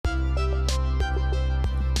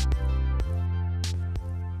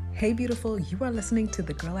Hey beautiful, you are listening to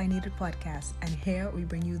the Girl I Needed podcast, and here we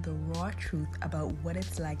bring you the raw truth about what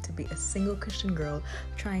it's like to be a single Christian girl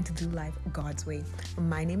trying to do life God's way.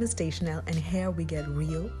 My name is Chanel, and here we get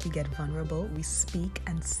real, we get vulnerable, we speak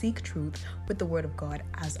and seek truth with the Word of God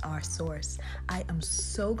as our source. I am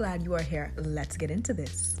so glad you are here. Let's get into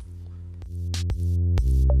this.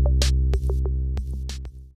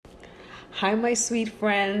 Hi, my sweet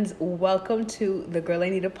friends. Welcome to the Girl I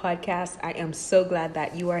Needed podcast. I am so glad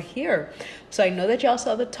that you are here. So I know that y'all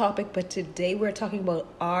saw the topic, but today we're talking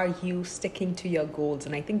about, are you sticking to your goals?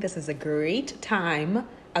 And I think this is a great time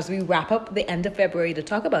as we wrap up the end of February to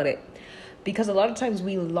talk about it. Because a lot of times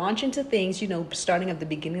we launch into things, starting at the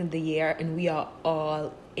beginning of the year, and we are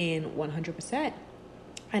all in 100%.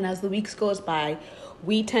 And as the weeks goes by,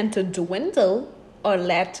 we tend to dwindle or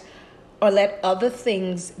let other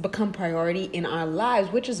things become priority in our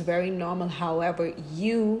lives, which is very normal. However,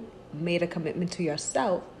 you made a commitment to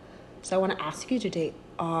yourself. So I want to ask you today,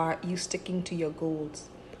 are you sticking to your goals?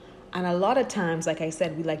 And a lot of times, like I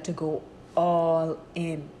said, we like to go all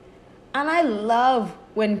in. And I love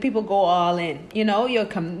when people go all in. You're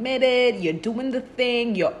committed, you're doing the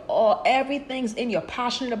thing, everything's in, you're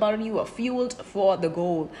passionate about it, you are fueled for the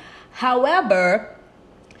goal. However,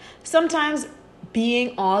 sometimes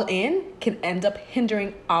being all in can end up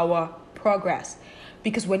hindering our progress,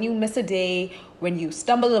 because when you miss a day, when you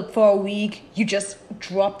stumble up for a week, you just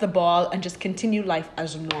drop the ball and just continue life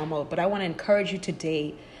as normal. But I want to encourage you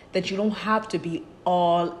today that you don't have to be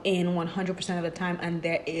all in 100% of the time, and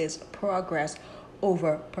there is progress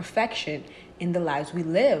over perfection in the lives we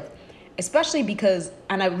live. Especially because,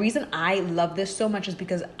 and the reason I love this so much is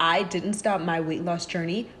because I didn't start my weight loss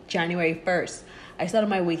journey January 1st. I started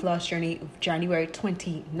my weight loss journey January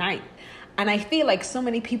 29th. And I feel like so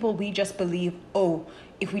many people, we just believe,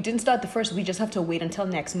 if we didn't start the first, we just have to wait until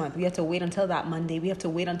next month. We have to wait until that Monday. We have to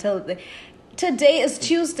wait until today is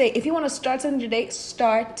Tuesday. If you want to start something today,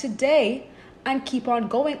 start today and keep on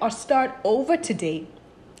going, or start over today.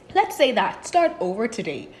 Let's say that, start over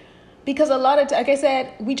today. Because a lot of, like I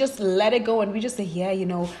said, we just let it go and we just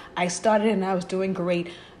say, I started and I was doing great.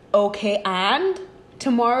 Okay, and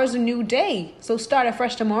tomorrow's a new day. So start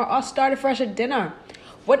afresh tomorrow, or start afresh at dinner.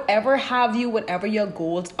 Whatever your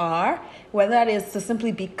goals are, whether that is to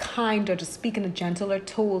simply be kind or to speak in a gentler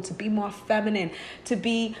tone, to be more feminine, to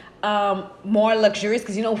be more luxurious.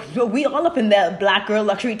 Because, we all up in that black girl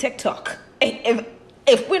luxury TikTok.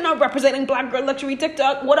 If we're not representing black girl luxury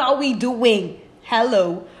TikTok, what are we doing?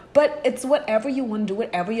 Hello. But it's whatever you want to do,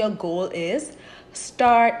 whatever your goal is,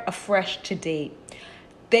 start afresh today.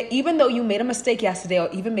 That even though you made a mistake yesterday or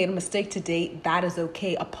even made a mistake today, that is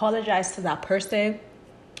okay. Apologize to that person.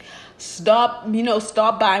 Stop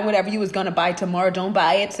buying whatever you was going to buy tomorrow. Don't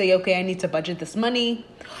buy it. Say, okay, I need to budget this money.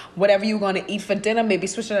 Whatever you're going to eat for dinner, maybe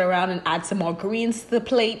switch it around and add some more greens to the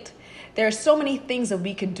plate. There are so many things that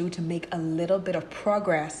we can do to make a little bit of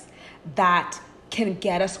progress that can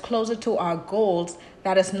get us closer to our goals,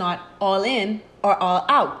 that is not all in or all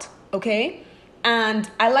out, okay?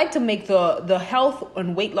 And I like to make the health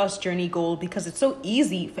and weight loss journey goal because it's so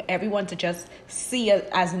easy for everyone to just see it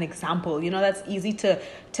as an example. That's easy to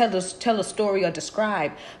tell a story or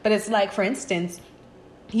describe. But it's like, for instance,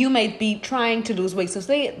 you might be trying to lose weight. So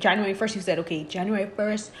say January 1st, you said, okay, January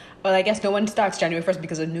 1st, well, I guess no one starts January 1st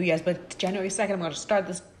because of New Year's, but January 2nd, I'm going to start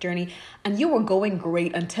this journey. And you were going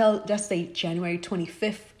great until, just say, January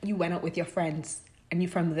 25th, you went out with your friends. And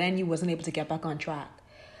from then, you wasn't able to get back on track.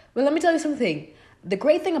 Well, let me tell you something. The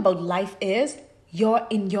great thing about life is you're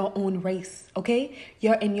in your own race, okay?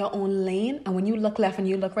 You're in your own lane. And when you look left and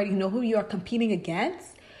you look right, you know who you are competing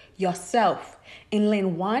against? Yourself. In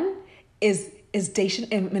lane 1 is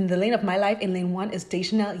in the lane of my life. In lane 1 is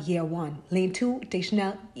Chanel year 1. Lane 2,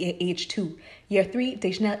 Chanel age 2. Year 3,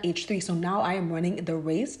 Chanel age 3. So now I am running the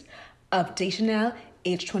race of Chanel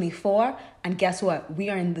age 24. And guess what? We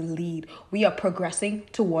are in the lead. We are progressing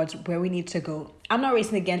towards where we need to go. I'm not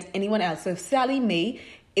racing against anyone else. So if Sally Mae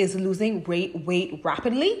is losing weight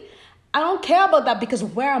rapidly, I don't care about that, because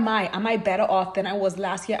where am I? Am I better off than I was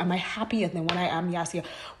last year? Am I happier than when I am last year?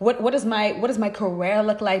 What does my career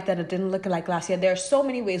look like that it didn't look like last year? There are so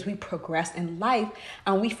many ways we progress in life,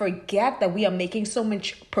 and we forget that we are making so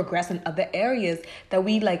much progress in other areas that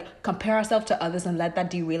we compare ourselves to others and let that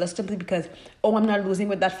derail us simply because, I'm not losing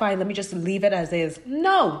with that, fine, let me just leave it as is.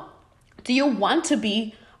 No. Do you want to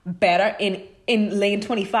be better in lane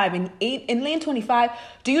 25? In lane 25,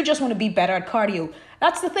 do you just want to be better at cardio?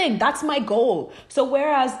 That's the thing. That's my goal. So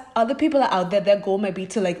whereas other people are out there, their goal might be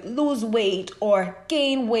to lose weight or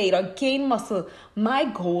gain muscle. My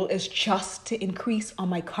goal is just to increase on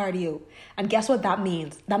my cardio. And guess what that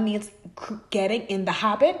means? That means getting in the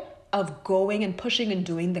habit of going and pushing and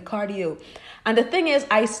doing the cardio. And the thing is,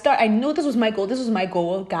 I knew this was my goal. This was my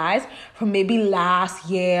goal, guys, from maybe last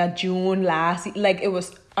year, June,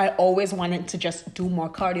 I always wanted to just do more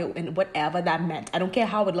cardio and whatever that meant. I don't care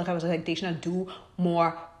how it would look. I was like, Deshna, do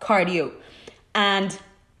more cardio. And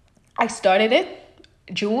I started it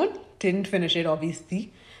June, didn't finish it,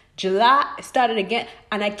 obviously. July, started again,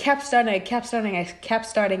 and I kept starting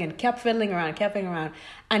and kept fiddling around.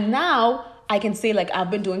 And now I can say, like,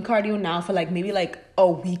 I've been doing cardio now for like maybe like a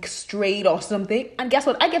week straight or something. And guess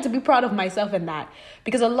what? I get to be proud of myself in that.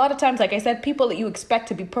 Because a lot of times, like I said, people that you expect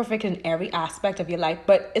to be perfect in every aspect of your life,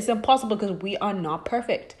 but it's impossible because we are not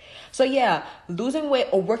perfect. So yeah, losing weight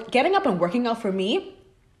or getting up and working out for me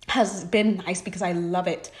has been nice because I love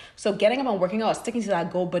it. So getting up and working out, sticking to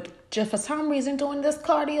that goal, but just for some reason doing this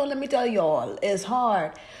cardio, let me tell y'all, is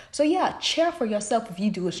hard. So yeah, cheer for yourself if you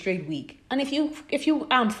do a straight week. And if you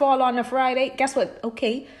fall on a Friday, guess what?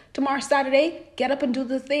 Okay, tomorrow Saturday, get up and do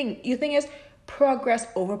the thing. Your thing is progress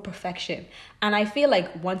over perfection. And I feel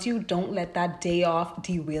like once you don't let that day off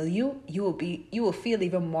derail you, you will feel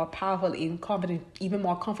even more powerful, even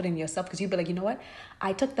more confident in yourself, because you'll be like, you know what?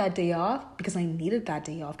 I took that day off because I needed that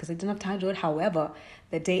day off because I didn't have time to do it. However,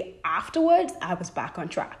 the day afterwards, I was back on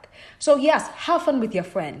track. So yes, have fun with your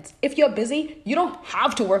friends. If you're busy, you don't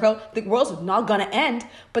have to work out. The world's not gonna end.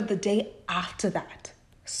 But the day after that,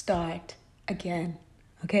 start again.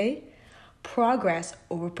 Okay? Progress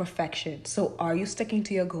over perfection. So are you sticking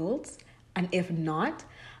to your goals? And if not,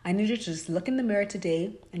 I need you to just look in the mirror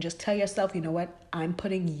today and just tell yourself, you know what? I'm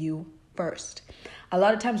putting you first. A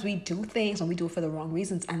lot of times we do things and we do it for the wrong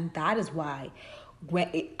reasons. And that is why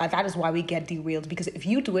we get derailed. Because if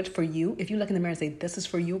you do it for you, if you look in the mirror and say, this is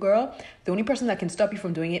for you, girl, the only person that can stop you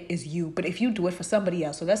from doing it is you. But if you do it for somebody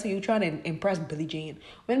else, so let's say you're trying to impress Billie Jean.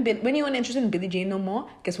 When you're not interested in Billie Jean no more,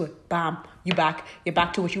 guess what? Bam, you're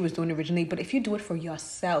back to what you was doing originally. But if you do it for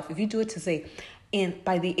yourself, if you do it to say,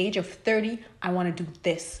 by the age of 30, I want to do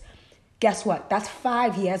this. Guess what? That's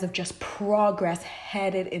 5 years of just progress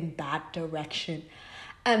headed in that direction.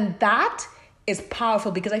 And that is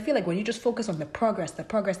powerful because I feel like when you just focus on the progress,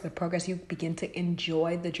 you begin to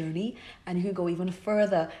enjoy the journey and you can go even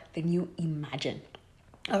further than you imagine.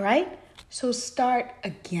 All right? So start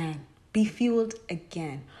again. Be fueled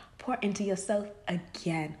again. Pour into yourself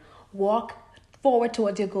again. Walk forward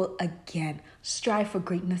towards your goal again. Strive for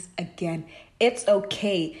greatness again. It's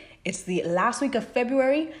okay. It's the last week of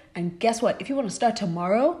February. And guess what? If you want to start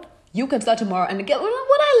tomorrow, you can start tomorrow. And again,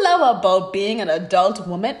 what I love about being an adult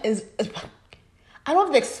woman is I don't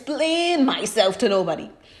have to explain myself to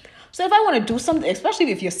nobody. So if I want to do something,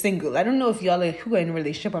 especially if you're single, I don't know if y'all who are in a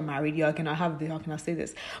relationship or married, y'all cannot say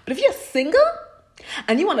this. But if you're single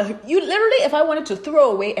and you literally, if I wanted to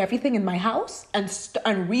throw away everything in my house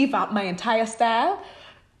and revamp my entire style,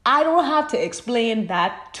 I don't have to explain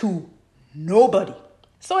that to nobody.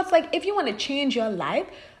 So it's like, if you want to change your life,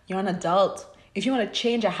 you're an adult. If you want to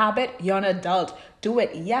change a habit, you're an adult. Do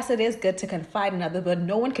it. Yes, it is good to confide in others, but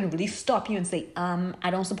no one can really stop you and say, I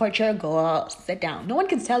don't support your goal. Sit down. No one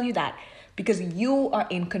can tell you that because you are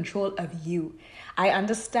in control of you. I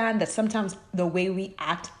understand that sometimes the way we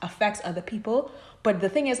act affects other people, but the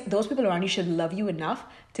thing is, those people around you should love you enough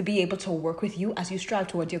to be able to work with you as you strive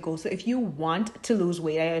towards your goals. So if you want to lose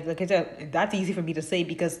weight, like I said, that's easy for me to say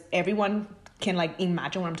because everyone can like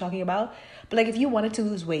imagine what I'm talking about. But like if you wanted to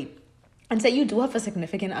lose weight, and say you do have a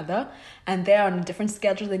significant other and they're on a different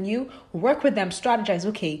schedule than you, work with them, strategize.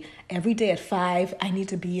 Okay, every day at 5, I need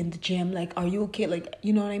to be in the gym. Like, are you okay? Like,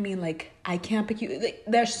 you know what I mean? Like, I can't pick you.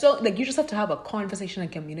 Like, you just have to have a conversation and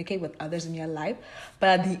communicate with others in your life.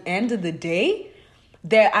 But at the end of the day,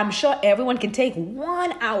 I'm sure everyone can take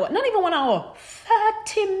 1 hour, not even 1 hour,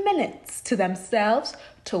 30 minutes to themselves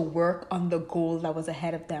to work on the goal that was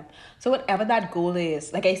ahead of them. So whatever that goal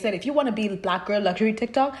is, like I said, if you want to be Black Girl Luxury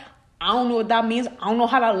TikTok, I don't know what that means. I don't know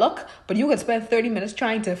how that look, but you can spend 30 minutes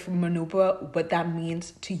trying to maneuver what that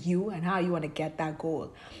means to you and how you want to get that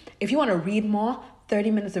goal. If you want to read more, 30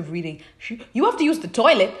 minutes of reading. You have to use the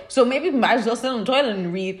toilet, so maybe you might as well sit on the toilet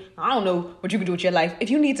and read. I don't know what you can do with your life. If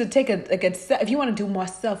you need to take if you want to do more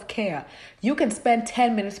self-care, you can spend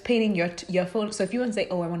 10 minutes painting your phone. So if you want to say,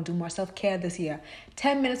 oh, I want to do more self-care this year,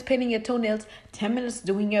 10 minutes painting your toenails, 10 minutes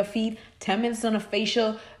doing your feet, 10 minutes on a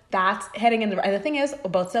facial, that's heading in the right. The thing is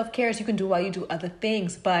about self-care is you can do while you do other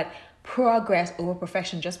things, but progress over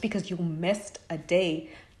perfection. Just because you missed a day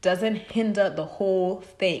doesn't hinder the whole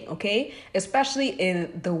thing, okay? Especially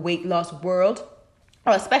in the weight loss world,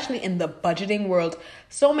 or especially in the budgeting world.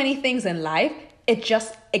 So many things in life, it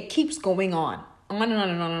keeps going on, on and on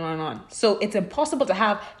and on and on and on. So it's impossible to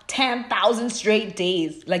have 10,000 straight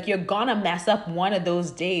days. Like, you're gonna mess up one of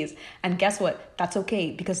those days. And guess what? That's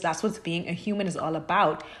okay, because that's what being a human is all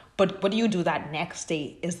about. But what do you do that next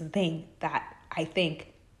day is the thing that I think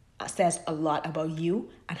says a lot about you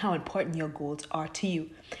and how important your goals are to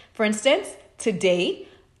you. For instance, one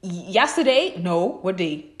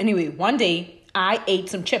day, I ate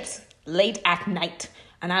some chips late at night.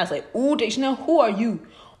 And I was like, ooh, Deshna, who are you?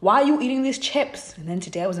 Why are you eating these chips? And then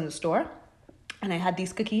today I was in the store and I had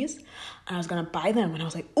these cookies and I was going to buy them. And I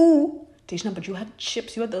was like, ooh, Deshna, but you had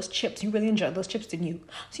chips. You had those chips. You really enjoyed those chips, didn't you?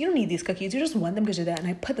 So you don't need these cookies. You just want them because you're there. And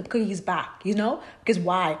I put the cookies back, Because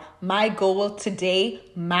why? My goal today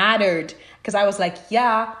mattered. Because I was like,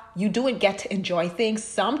 yeah, you do get to enjoy things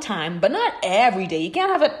sometime, but not every day. You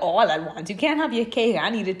can't have it all at once. You can't have your cake. I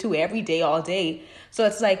need it too every day, all day. So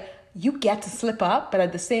it's like, you get to slip up, but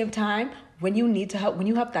at the same time, when you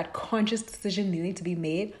have that conscious decision needing to be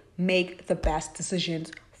made, make the best decisions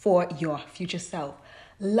for your future self.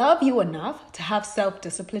 Love you enough to have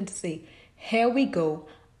self-discipline to say, here we go,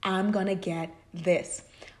 I'm gonna get this.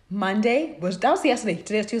 That was yesterday.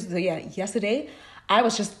 Today is Tuesday. So yeah, yesterday, I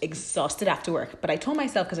was just exhausted after work. But I told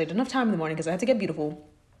myself, because I didn't have time in the morning, because I had to get beautiful.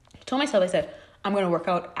 I said, I'm going to work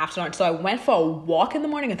out after lunch. So I went for a walk in the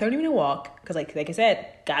morning, a 30-minute walk. Because like I said,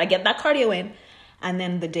 got to get that cardio in. And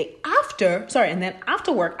then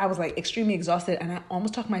after work, I was like extremely exhausted. And I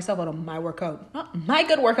almost talked myself out of my workout. Not my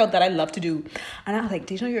good workout that I love to do. And I was like,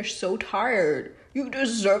 Deshna, you're so tired. You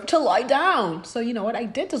deserve to lie down. So you know what? I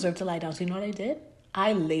did deserve to lie down. So you know what I did?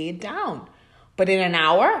 I laid down. But in an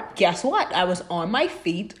hour, guess what? I was on my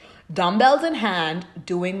feet, dumbbells in hand,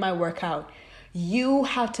 doing my workout. You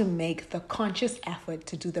have to make the conscious effort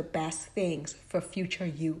to do the best things for future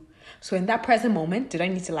you. So in that present moment, did I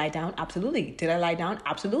need to lie down? Absolutely. Did I lie down?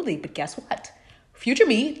 Absolutely. But guess what? Future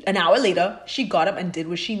me, an hour later, she got up and did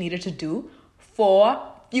what she needed to do for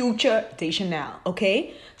future Deshna,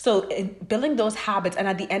 okay? So in building those habits, and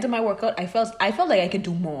at the end of my workout, I felt like I could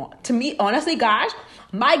do more. To me, honestly, guys,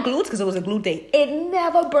 my glutes, because it was a glute day, it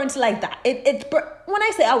never burns like that. When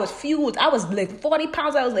I say I was fueled, I was like 40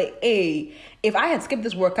 pounds. I was like, hey, if I had skipped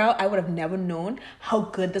this workout, I would have never known how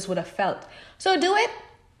good this would have felt. So do it.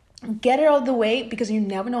 Get it out of the way, because you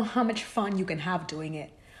never know how much fun you can have doing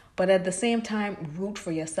it. But at the same time, root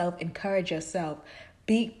for yourself, encourage yourself.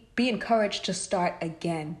 Be encouraged to start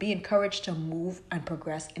again. Be encouraged to move and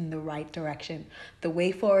progress in the right direction. The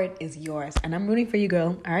way forward is yours. And I'm rooting for you,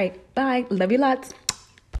 girl. All right. Bye. Love you lots.